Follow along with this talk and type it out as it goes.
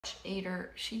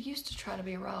eater. She used to try to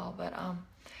be raw, but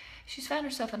she's found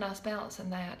herself a nice balance in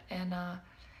that. And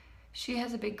she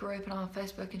has a big group on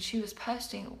Facebook, and she was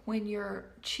posting when your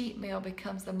cheat meal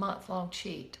becomes the month-long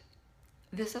cheat.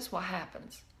 This is what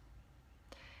happens.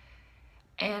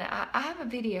 And I have a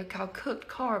video called Cooked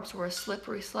Carbs Were a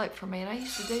Slippery Slope for Me, and I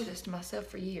used to do this to myself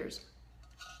for years.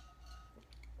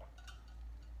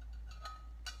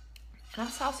 And I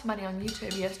saw somebody on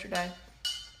YouTube yesterday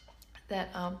that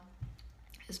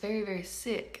is very, very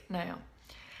sick now.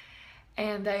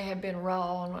 And they had been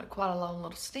raw on quite a long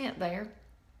little stint there.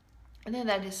 And then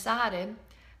they decided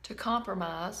to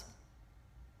compromise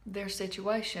their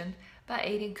situation by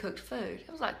eating cooked food.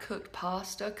 It was like cooked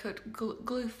pasta, cooked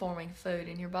glue-forming food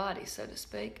in your body, so to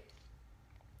speak.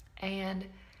 And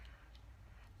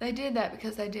they did that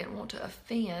because they didn't want to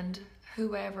offend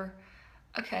whoever.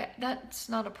 Okay, that's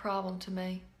not a problem to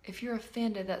me. If you're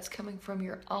offended, that's coming from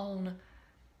your own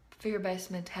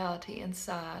fear-based mentality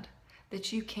inside,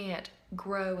 that you can't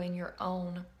grow in your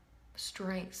own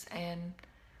strengths and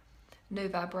new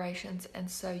vibrations, and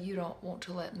so you don't want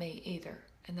to let me either,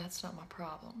 and that's not my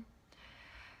problem.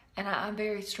 And I'm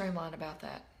very streamlined about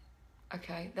that.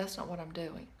 Okay, that's not what I'm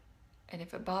doing. And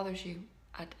if it bothers you,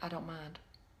 I don't mind.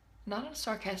 Not in a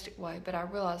sarcastic way, but I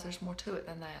realize there's more to it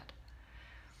than that.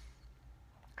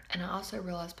 And I also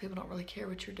realize people don't really care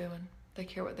what you're doing. They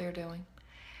care what they're doing.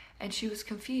 And she was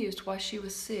confused why she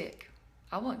was sick.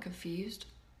 I wasn't confused.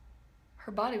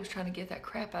 Her body was trying to get that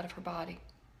crap out of her body.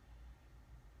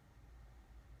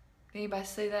 Anybody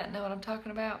see that and know what I'm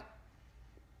talking about?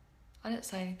 I didn't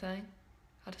say anything.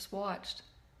 I just watched.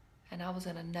 And I was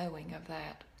in a knowing of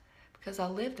that, because I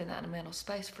lived in that mental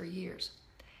space for years.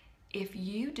 If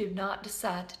you do not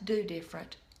decide to do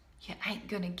different, you ain't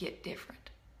going to get different.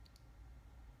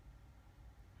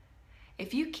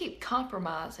 If you keep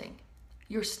compromising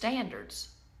your standards,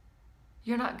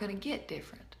 you're not going to get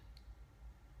different.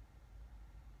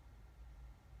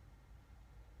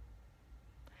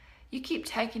 You keep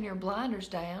taking your blinders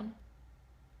down,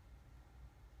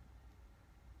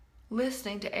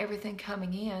 listening to everything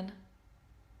coming in,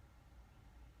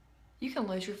 you can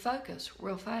lose your focus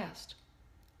real fast.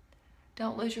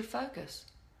 Don't lose your focus,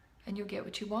 and you'll get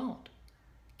what you want.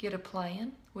 Get a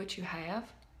plan, which you have.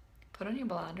 Put on your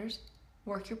blinders.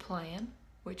 Work your plan,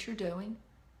 which you're doing.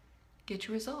 Get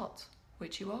your results,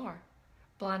 which you are.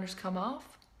 Blinders come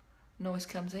off. Noise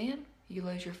comes in. You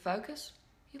lose your focus.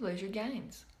 You lose your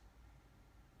gains.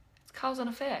 It's cause and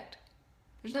effect.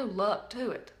 There's no luck to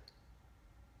it.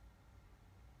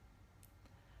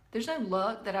 There's no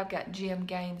luck that I've got gym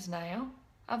gains now.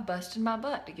 I've busted my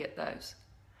butt to get those.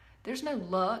 There's no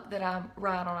luck that I'm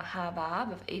right on a high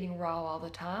vibe of eating raw all the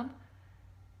time.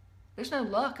 There's no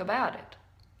luck about it.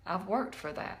 I've worked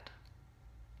for that.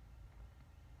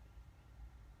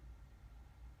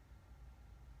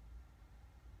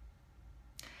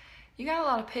 You got a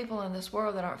lot of people in this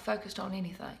world that aren't focused on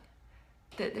anything.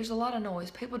 There's a lot of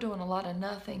noise. People doing a lot of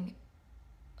nothing,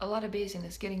 a lot of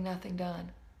busyness, getting nothing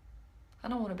done. I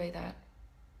don't want to be that.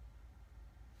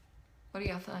 What do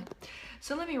y'all think?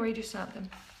 So let me read you something.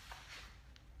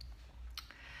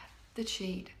 The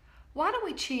cheat. Why do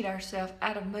we cheat ourselves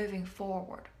out of moving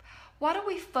forward? Why do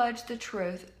we fudge the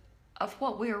truth of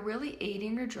what we are really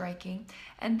eating or drinking,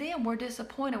 and then we're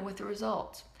disappointed with the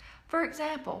results? For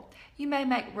example, you may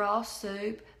make raw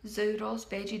soup, zoodles,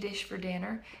 veggie dish for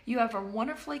dinner. You have a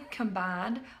wonderfully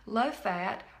combined,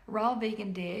 low-fat, raw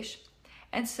vegan dish,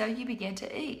 and so you begin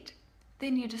to eat.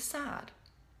 Then you decide,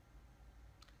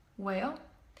 well,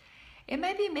 it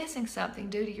may be missing something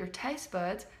due to your taste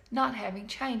buds not having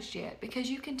changed yet, because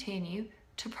you continue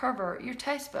to pervert your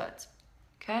taste buds,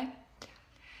 okay?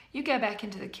 You go back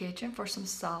into the kitchen for some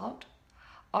salt,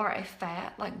 or a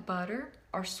fat like butter,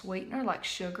 or sweetener like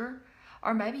sugar,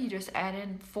 or maybe you just add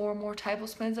in 4 more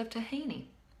tablespoons of tahini.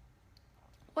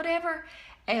 Whatever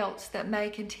else that may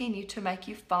continue to make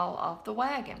you fall off the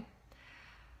wagon.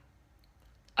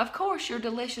 Of course, your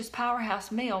delicious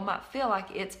powerhouse meal might feel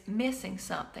like it's missing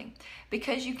something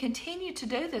because you continue to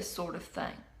do this sort of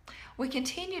thing. We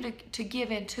continue to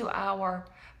give in to our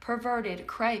perverted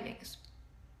cravings.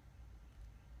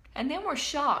 And then we're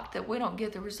shocked that we don't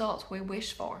get the results we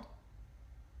wish for.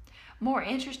 More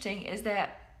interesting is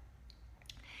that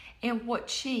in what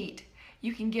cheat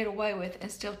you can get away with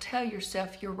and still tell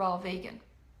yourself you're raw vegan.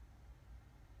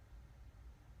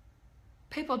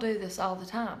 People do this all the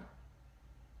time.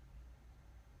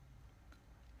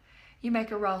 You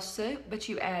make a raw soup, but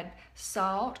you add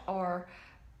salt or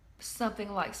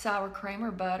something like sour cream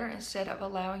or butter instead of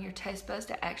allowing your taste buds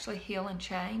to actually heal and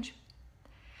change.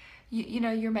 You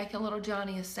know, you're making little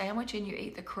Johnny a sandwich and you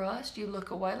eat the crust. You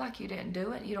look away like you didn't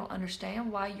do it. You don't understand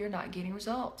why you're not getting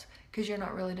results because you're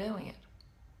not really doing it.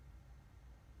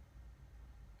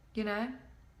 You know?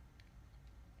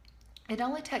 It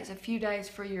only takes a few days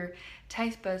for your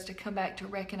taste buds to come back to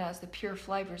recognize the pure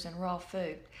flavors in raw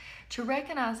food, to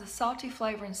recognize the salty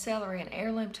flavor in celery and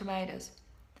heirloom tomatoes.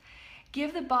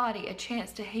 Give the body a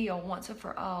chance to heal once and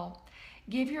for all.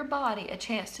 Give your body a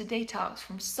chance to detox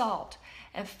from salt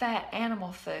and fat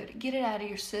animal food. Get it out of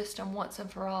your system once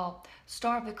and for all.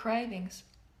 Starve the cravings.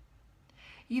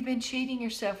 You've been cheating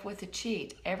yourself with a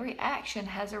cheat. Every action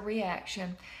has a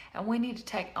reaction, and we need to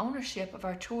take ownership of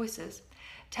our choices.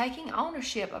 Taking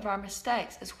ownership of our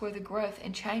mistakes is where the growth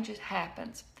and changes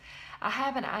happens. I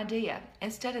have an idea.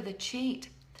 Instead of the cheat,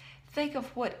 think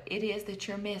of what it is that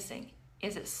you're missing.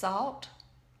 Is it salt?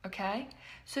 Okay,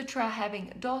 so try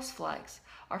having Dulce Flakes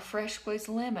or fresh squeezed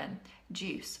lemon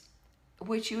juice,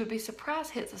 which you would be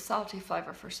surprised hits a salty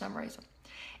flavor for some reason.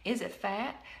 Is it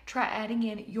fat? Try adding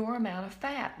in your amount of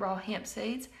fat, raw hemp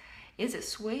seeds. Is it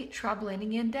sweet? Try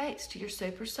blending in dates to your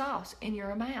super sauce in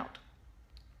your amount.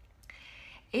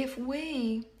 If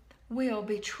we will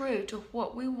be true to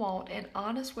what we want and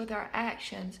honest with our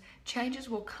actions, changes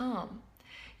will come.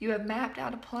 You have mapped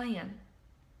out a plan,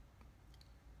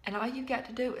 and all you've got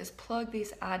to do is plug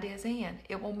these ideas in.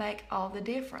 It will make all the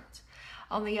difference.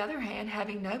 On the other hand,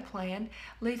 having no plan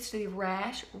leads to the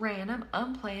rash, random,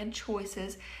 unplanned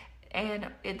choices, and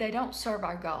they don't serve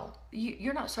our goal.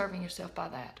 You're not serving yourself by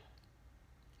that.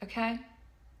 Okay?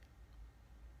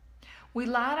 We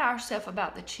lie to ourselves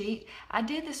about the cheat. I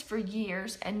did this for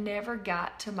years and never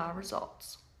got to my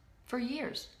results. For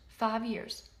years, 5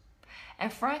 years.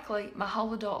 And frankly, my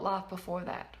whole adult life before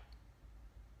that.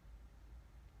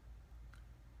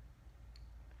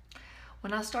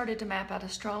 When I started to map out a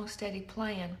strong, steady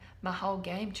plan, my whole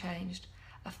game changed.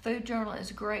 A food journal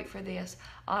is great for this.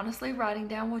 Honestly, writing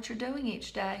down what you're doing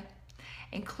each day.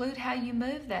 Include how you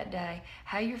moved that day,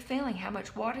 how you're feeling, how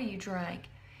much water you drank.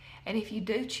 And if you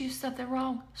do choose something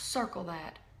wrong, circle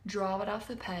that, draw it off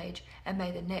the page, and may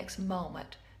the next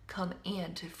moment come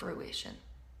into fruition.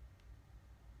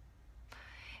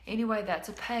 Anyway, that's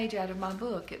a page out of my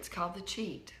book. It's called The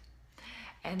Cheat.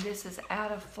 And this is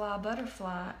out of Fly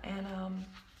Butterfly. And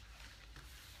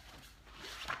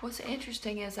what's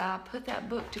interesting is I put that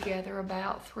book together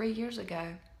about 3 years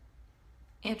ago.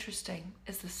 Interesting.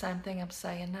 It's the same thing I'm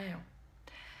saying now.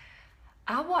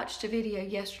 I watched a video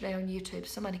yesterday on YouTube.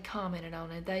 Somebody commented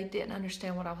on it. They didn't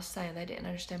understand what I was saying. They didn't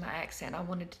understand my accent. I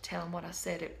wanted to tell them what I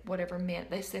said, whatever it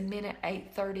meant. They said minute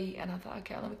 8:30, and I thought,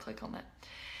 okay, let me click on that.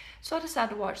 So I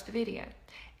decided to watch the video.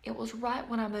 It was right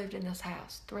when I moved in this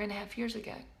house 3.5 years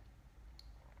ago.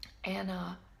 And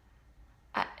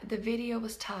the video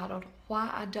was titled, Why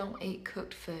I Don't Eat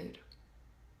Cooked Food.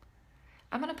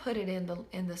 I'm going to put it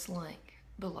in this link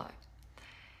below.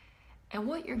 And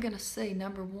what you're going to see,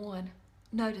 number one,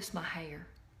 notice my hair.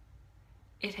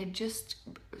 It had just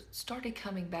started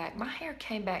coming back. My hair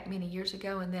came back many years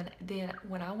ago, and then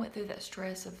when I went through that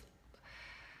stress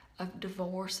of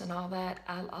divorce and all that,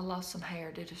 I lost some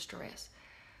hair due to stress.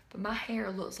 But my hair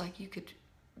looks like you could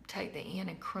take the end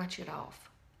and crunch it off.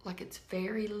 Like it's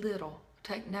very little.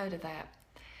 Take note of that.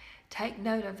 Take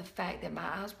note of the fact that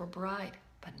my eyes were bright,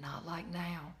 but not like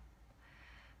now.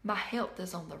 My health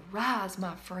is on the rise,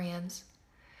 my friends.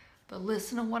 But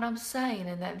listen to what I'm saying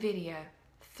in that video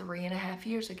 3.5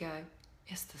 years ago.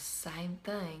 It's the same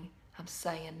thing I'm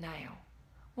saying now.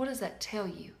 What does that tell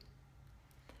you?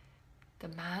 The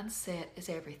mindset is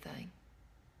everything,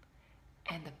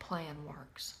 and the plan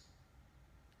works.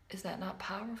 Is that not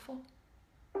powerful?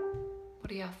 What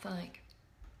do y'all think?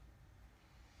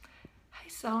 Hey,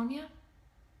 Sonia.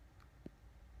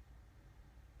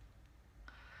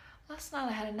 Last night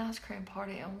I had an ice cream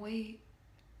party, and we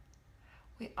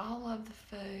all loved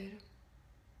the food.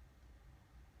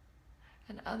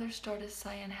 And others started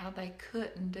saying how they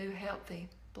couldn't do healthy,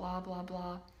 blah, blah,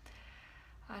 blah.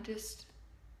 I just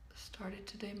started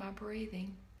to do my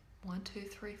breathing. 1, 2,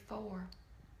 3, 4.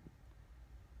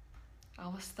 I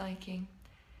was thinking,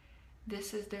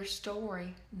 this is their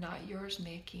story, not yours,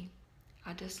 Mickey.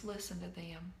 I just listened to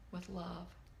them with love.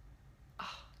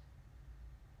 Oh,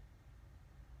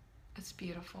 it's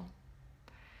beautiful.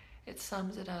 It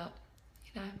sums it up,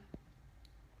 you know.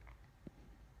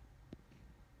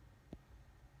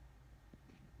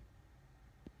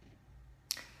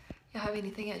 Y'all have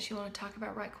anything else you want to talk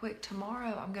about right quick?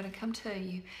 Tomorrow I'm going to come to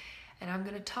you and I'm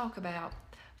going to talk about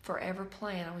Forever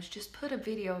Plan. I was just put a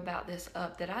video about this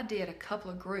up that I did a couple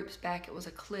of groups back. It was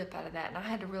a clip out of that, and I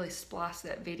had to really splice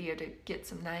that video to get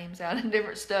some names out and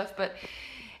different stuff. But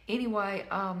anyway,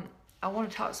 I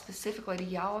want to talk specifically to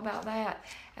y'all about that,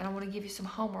 and I want to give you some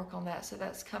homework on that, so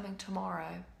that's coming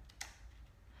tomorrow.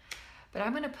 But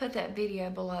I'm going to put that video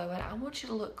below, and I want you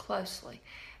to look closely,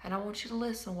 and I want you to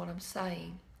listen to what I'm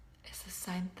saying. It's the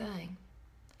same thing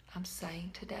I'm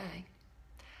saying today.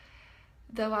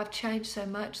 Though I've changed so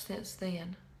much since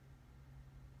then,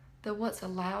 though what's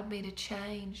allowed me to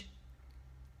change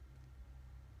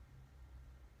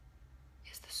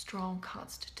is the strong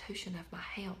constitution of my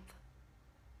health.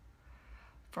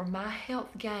 For my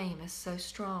health game is so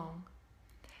strong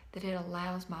that it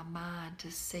allows my mind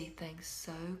to see things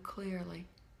so clearly.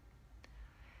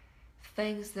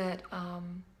 Things that,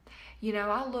 you know,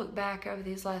 I look back over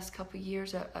these last couple of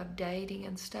years of dating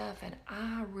and stuff, and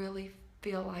I really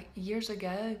feel like years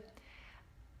ago,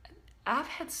 I've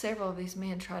had several of these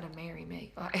men try to marry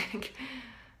me, like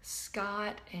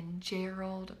Scott and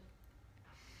Gerald,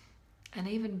 and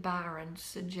even Byron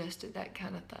suggested that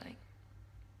kind of thing.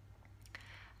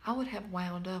 I would have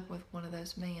wound up with one of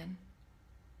those men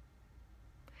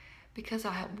because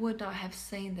I would not have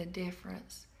seen the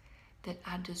difference that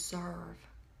I deserve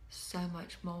so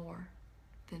much more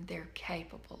than they're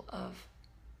capable of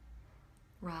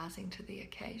rising to the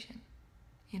occasion,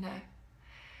 you know.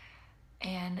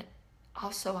 And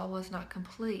also, I was not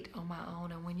complete on my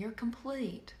own. And when you're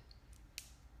complete,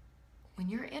 when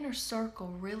your inner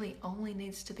circle really only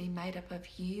needs to be made up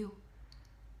of you,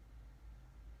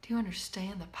 do you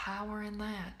understand the power in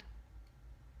that?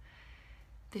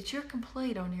 That you're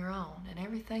complete on your own, and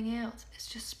everything else is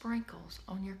just sprinkles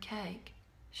on your cake.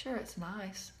 Sure, it's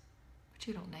nice, but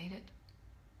you don't need it.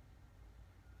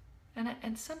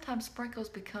 And sometimes sprinkles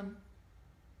become,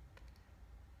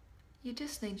 you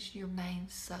just need your main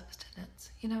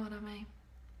substance. You know what I mean?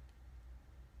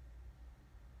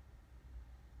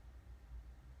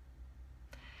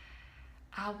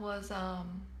 I was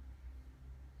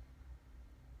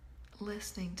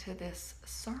listening to this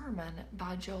sermon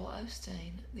by Joel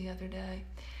Osteen the other day,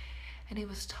 and he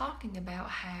was talking about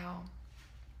how,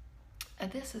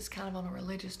 and this is kind of on a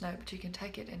religious note, but you can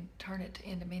take it and turn it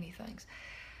into many things.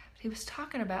 He was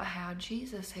talking about how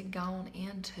Jesus had gone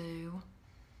into,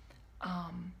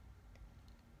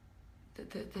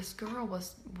 this girl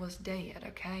was dead,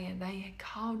 okay, and they had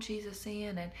called Jesus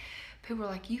in, and people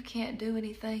were like, you can't do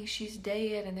anything, she's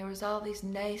dead, and there was all these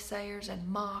naysayers and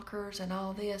mockers and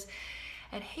all this,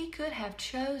 and he could have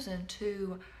chosen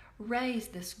to raise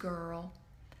this girl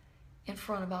in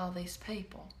front of all these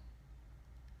people.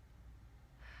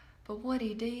 But what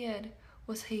he did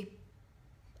was he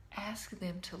asked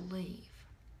them to leave.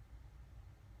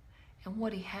 And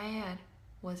what he had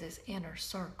was his inner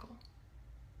circle.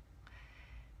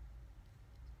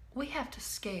 We have to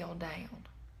scale down.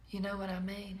 You know what I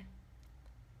mean?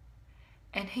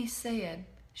 And he said,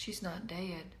 she's not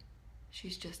dead.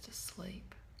 She's just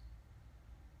asleep.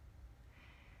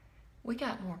 We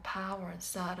got more power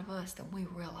inside of us than we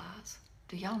realize.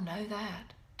 Do y'all know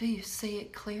that? Do you see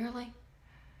it clearly?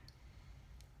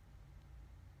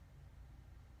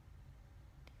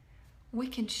 We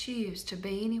can choose to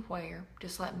be anywhere,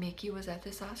 just like Mickey was at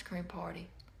this ice cream party.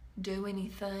 Do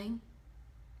anything.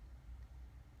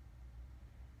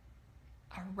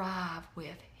 Arrive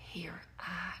with, here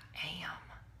I am.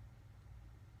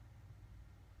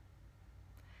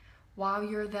 While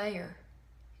you're there,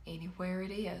 anywhere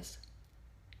it is,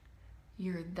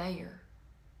 you're there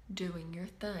doing your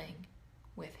thing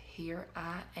with, here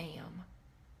I am.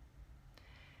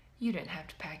 You didn't have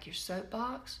to pack your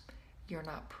soapbox. You're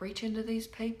not preaching to these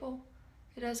people.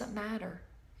 It doesn't matter.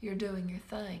 You're doing your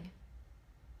thing.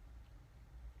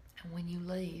 And when you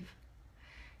leave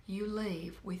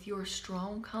with your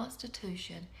strong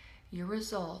constitution, your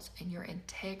results, and your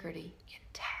integrity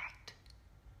intact.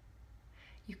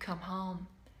 You come home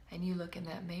and you look in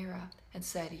that mirror and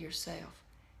say to yourself,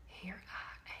 here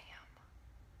I am.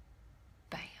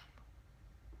 Bam.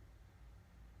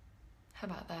 How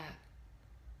about that?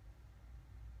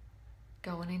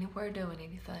 Going anywhere, doing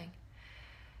anything.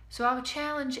 So I would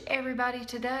challenge everybody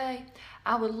today.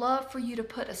 I would love for you to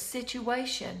put a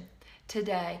situation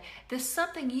today. This is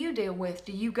something you deal with.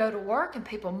 Do you go to work and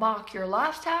people mock your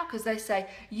lifestyle because they say,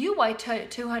 you weigh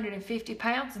 250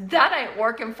 pounds? That ain't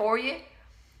working for you.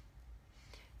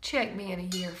 Check me in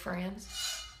a year, friends.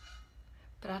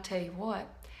 But I tell you what,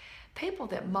 people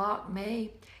that mock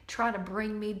me, try to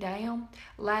bring me down,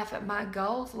 laugh at my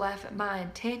goals, laugh at my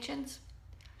intentions,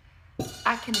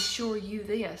 I can assure you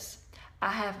this, I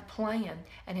have a plan,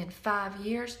 and in 5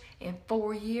 years, in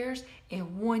 4 years,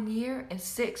 in 1 year, in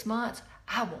 6 months,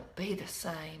 I won't be the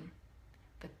same,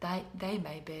 but they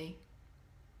may be.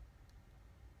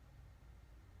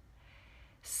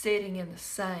 Sitting in the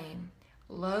same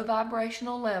low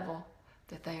vibrational level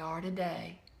that they are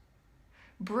today,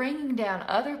 bringing down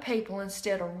other people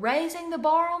instead of raising the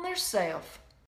bar on themselves.